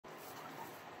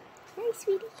Hi,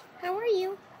 sweetie. How are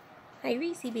you? Hi,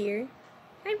 Reese Bear.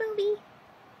 Hi, Bobby.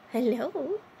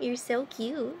 Hello. You're so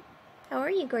cute. How are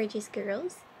you, gorgeous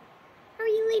girls? How are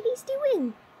you ladies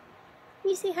doing?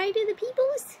 You say hi to the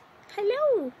peoples?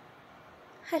 Hello.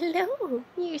 Hello.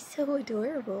 You're so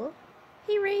adorable.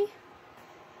 Hey, Ray.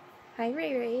 Hi,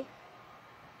 Ray Ray.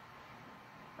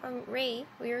 Ray,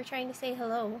 we were trying to say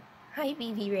hello. Hi,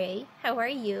 BB Ray. How are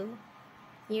you?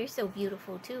 You're so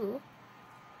beautiful, too.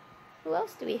 Who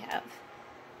else do we have?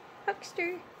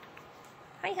 Huckster.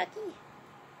 Hi, Hucky.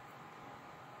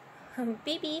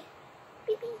 Baby.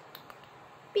 Baby.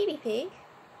 Baby pig.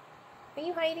 Are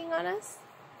you hiding on us?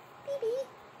 Baby.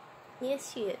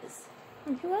 Yes, she is.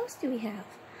 And who else do we have?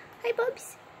 Hi,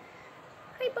 Bubs.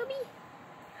 Hi, Bubby.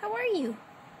 How are you?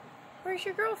 Where's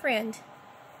your girlfriend?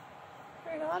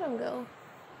 Where'd Autumn go?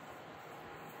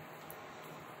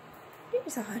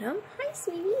 There's Autumn. Hi,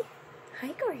 sweetie.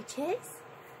 Hi, gorgeous.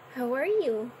 How are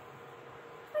you?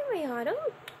 Hi, my Autumn.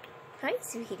 Hi,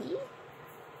 sweetie.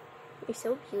 You're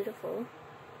so beautiful.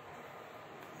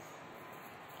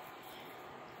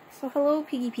 So hello,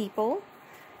 Piggy people.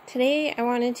 Today I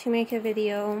wanted to make a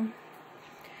video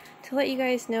to let you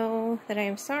guys know that I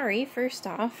am sorry, first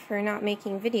off, for not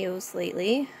making videos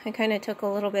lately. I kind of took a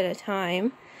little bit of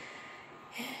time.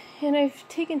 And I've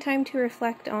taken time to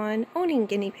reflect on owning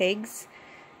guinea pigs.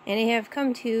 And I have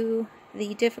come to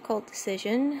the difficult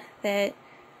decision that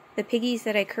the piggies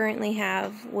that I currently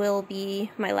have will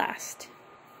be my last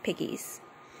piggies.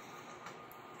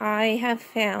 I have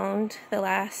found the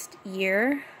last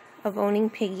year of owning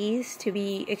piggies to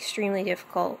be extremely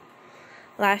difficult.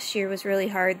 Last year was really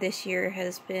hard. This year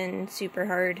has been super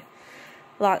hard.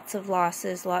 Lots of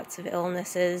losses, lots of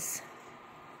illnesses.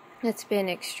 It's been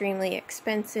extremely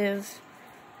expensive.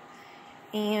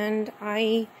 And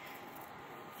I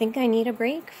think I need a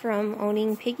break from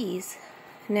owning piggies.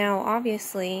 Now,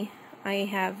 obviously, I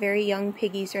have very young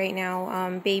piggies right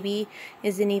now. Baby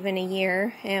isn't even a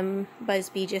year, and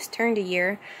Busby just turned a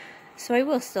year. So I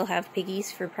will still have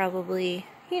piggies for probably,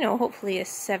 hopefully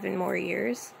 7 more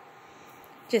years.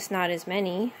 Just not as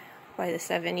many by the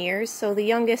 7 years. So the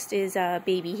youngest is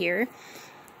Baby here.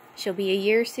 She'll be a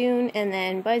year soon, and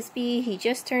then Busby, he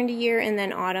just turned a year, and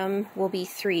then Autumn will be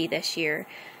 3 this year.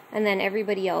 And then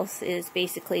everybody else is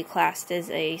basically classed as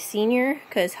a senior,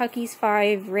 because Hucky's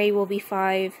 5, Ray will be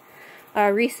 5,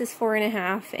 Reese is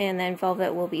 4.5, and then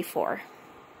Velvet will be 4.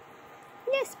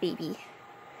 Yes, baby.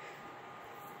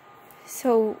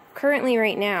 So currently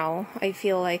right now, I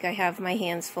feel like I have my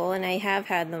hands full, and I have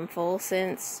had them full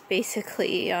since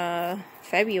basically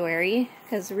February,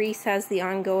 because Reese has the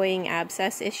ongoing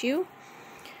abscess issue.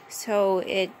 So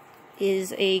it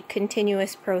is a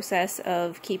continuous process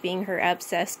of keeping her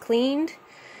abscess cleaned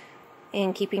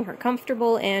and keeping her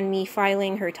comfortable, and me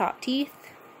filing her top teeth.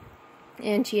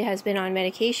 And she has been on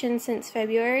medication since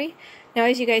February. Now,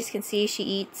 as you guys can see, she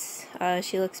eats,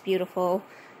 she looks beautiful,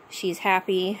 she's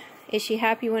happy. Is she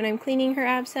happy when I'm cleaning her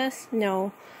abscess?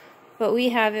 No. But we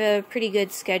have a pretty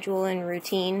good schedule and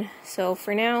routine, so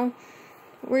for now,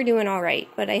 we're doing alright.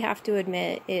 But I have to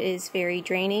admit, it is very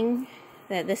draining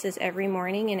that this is every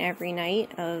morning and every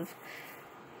night of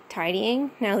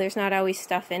tidying. Now, there's not always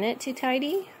stuff in it to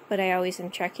tidy, but I always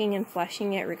am checking and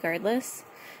flushing it regardless.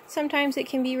 Sometimes it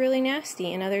can be really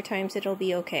nasty, and other times it'll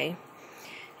be okay.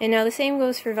 And now the same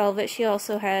goes for Velvet. She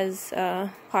also has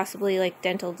possibly like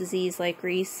dental disease like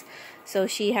Reese, so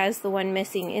she has the one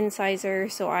missing incisor,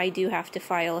 so I do have to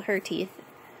file her teeth,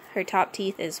 her top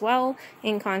teeth as well,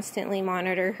 and constantly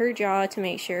monitor her jaw to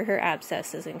make sure her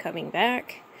abscess isn't coming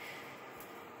back.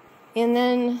 And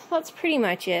then that's pretty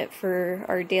much it for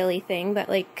our daily thing, but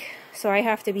so I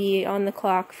have to be on the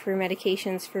clock for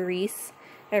medications for Reese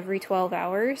every 12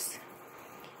 hours.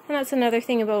 And that's another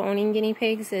thing about owning guinea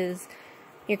pigs, is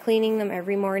you're cleaning them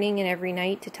every morning and every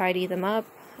night to tidy them up.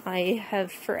 I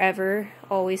have forever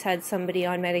always had somebody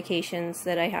on medications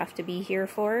that I have to be here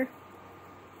for.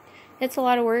 It's a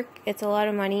lot of work, it's a lot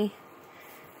of money.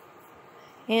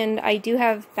 And I do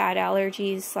have bad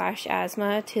allergies /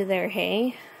 asthma to their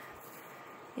hay.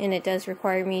 And it does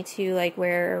require me to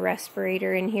wear a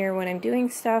respirator in here when I'm doing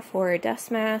stuff, or a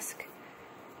dust mask.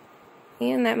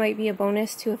 And that might be a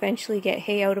bonus to eventually get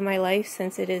hay out of my life,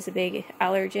 since it is a big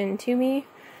allergen to me.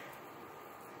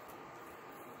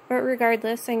 But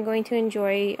regardless, I'm going to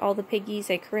enjoy all the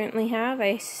piggies I currently have.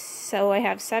 So I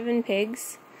have 7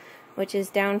 pigs, which is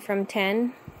down from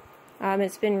 10.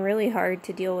 It's been really hard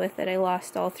to deal with that I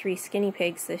lost all 3 skinny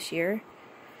pigs this year.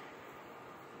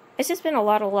 It's just been a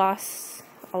lot of loss,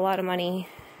 a lot of money,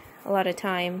 a lot of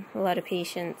time, a lot of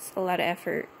patience, a lot of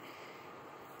effort.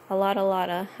 a lot.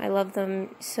 I love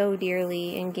them so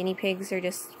dearly, and guinea pigs are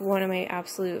just one of my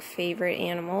absolute favorite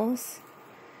animals.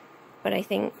 But I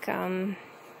think I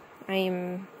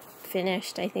am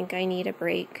finished. I think I need a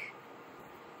break.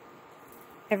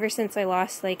 Ever since I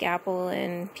lost like Apple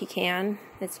and Pecan,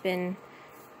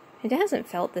 it hasn't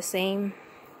felt the same.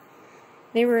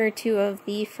 They were two of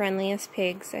the friendliest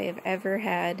pigs I have ever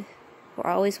had, who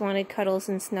always wanted cuddles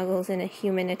and snuggles and a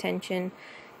human attention,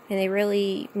 and they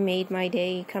really made my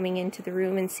day coming into the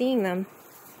room and seeing them.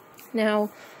 Now,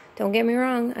 don't get me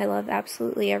wrong, I love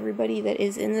absolutely everybody that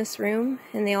is in this room,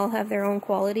 and they all have their own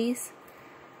qualities.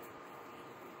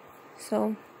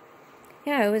 So,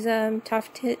 yeah, it was a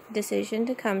tough decision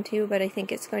to come to, but I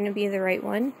think it's going to be the right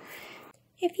one.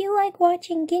 If you like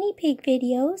watching guinea pig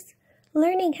videos,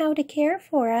 learning how to care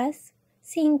for us,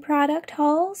 seeing product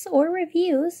hauls or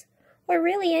reviews, or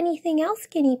really anything else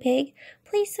guinea pig,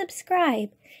 please subscribe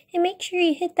and make sure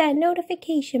you hit that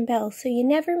notification bell so you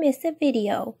never miss a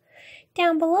video.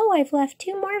 Down below I've left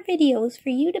 2 more videos for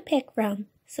you to pick from,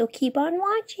 so keep on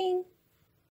watching.